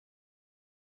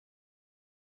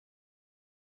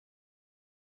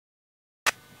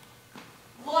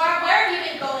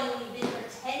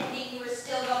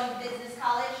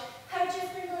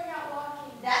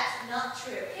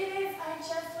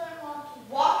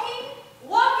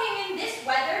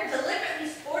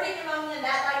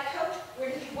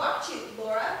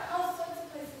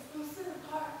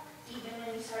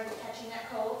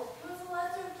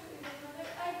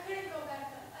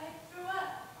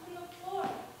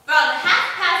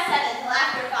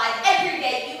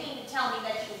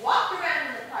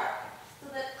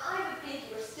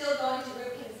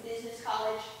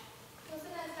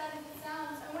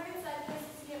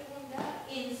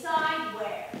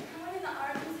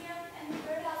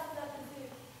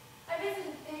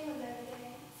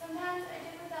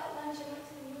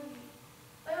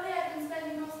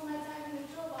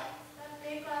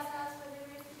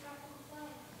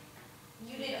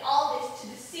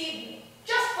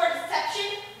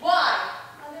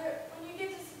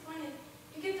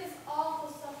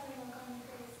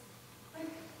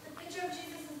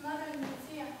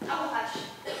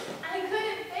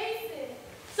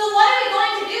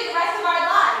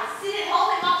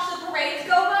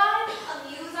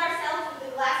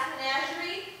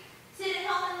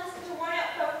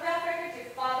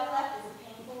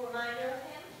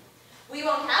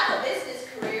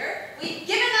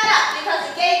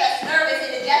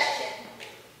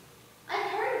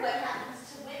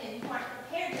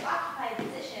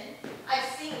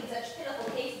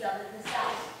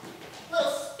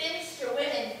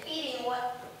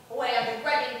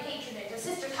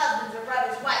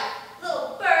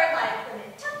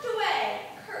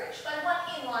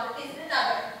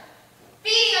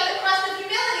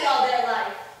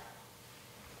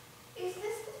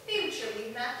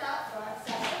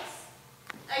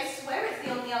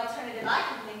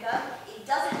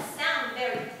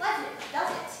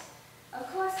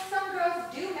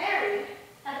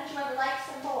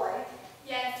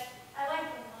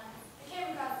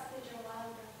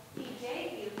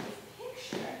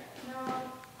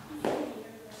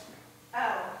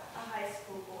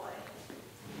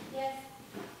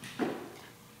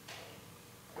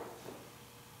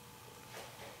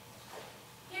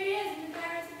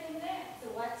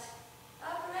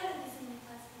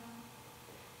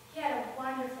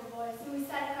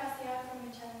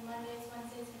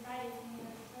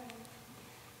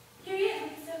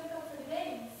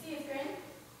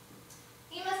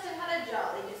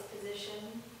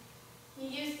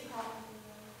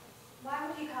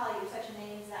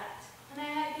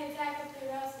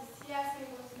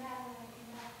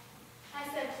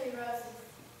roses.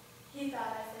 He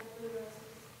thought I said blue roses.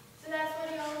 So that's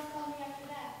what he always called me after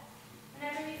that.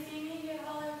 Whenever he'd see me, he'd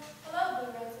holler, "Hello,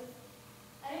 blue roses."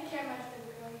 I didn't care much for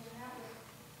the girl he went out with.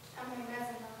 I'm my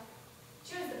cousin-in-law.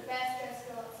 She was the best dressed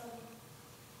girl at Southern.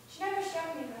 She never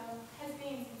struck me, though, as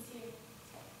being sincere.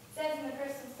 It says in the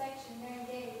personal section they're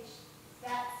engaged.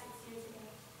 That's 6 years ago.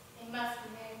 They must be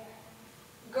married by now.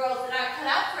 Girls that aren't cut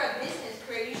out for a business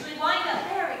career usually wind up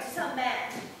married to some man.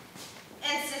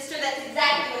 And sister, that's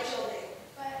exactly what you'll do.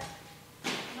 But,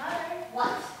 Mother...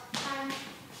 What? I'm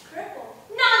crippled.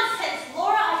 Nonsense,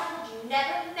 Laura! I told you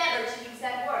never, never to use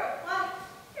that word. Why,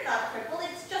 you're not crippled.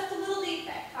 It's just a little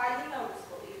defect, hardly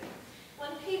noticeable even.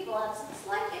 When people have some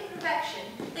slight imperfection,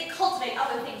 they cultivate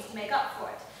other things to make up for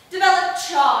it. Develop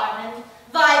charm and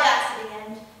vivacity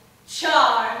and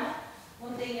charm.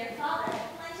 One thing your father had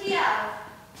plenty of.